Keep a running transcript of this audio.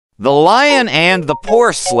The Lion and the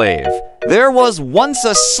Poor Slave. There was once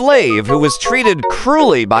a slave who was treated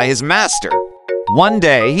cruelly by his master. One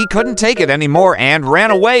day, he couldn't take it anymore and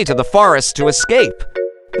ran away to the forest to escape.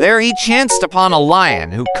 There he chanced upon a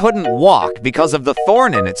lion who couldn't walk because of the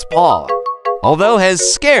thorn in its paw. Although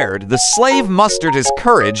scared, the slave mustered his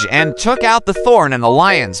courage and took out the thorn in the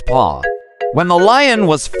lion's paw. When the lion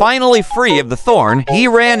was finally free of the thorn, he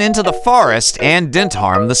ran into the forest and didn't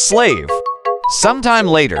harm the slave. Sometime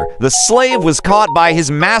later, the slave was caught by his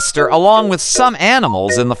master along with some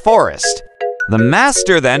animals in the forest. The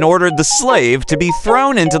master then ordered the slave to be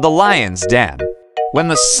thrown into the lion's den. When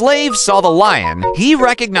the slave saw the lion, he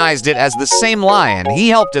recognized it as the same lion he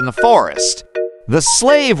helped in the forest. The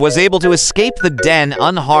slave was able to escape the den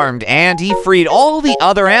unharmed, and he freed all the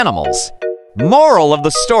other animals. Moral of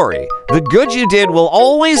the story: the good you did will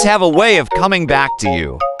always have a way of coming back to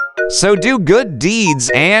you. So do good deeds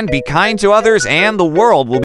and be kind to others, and the world will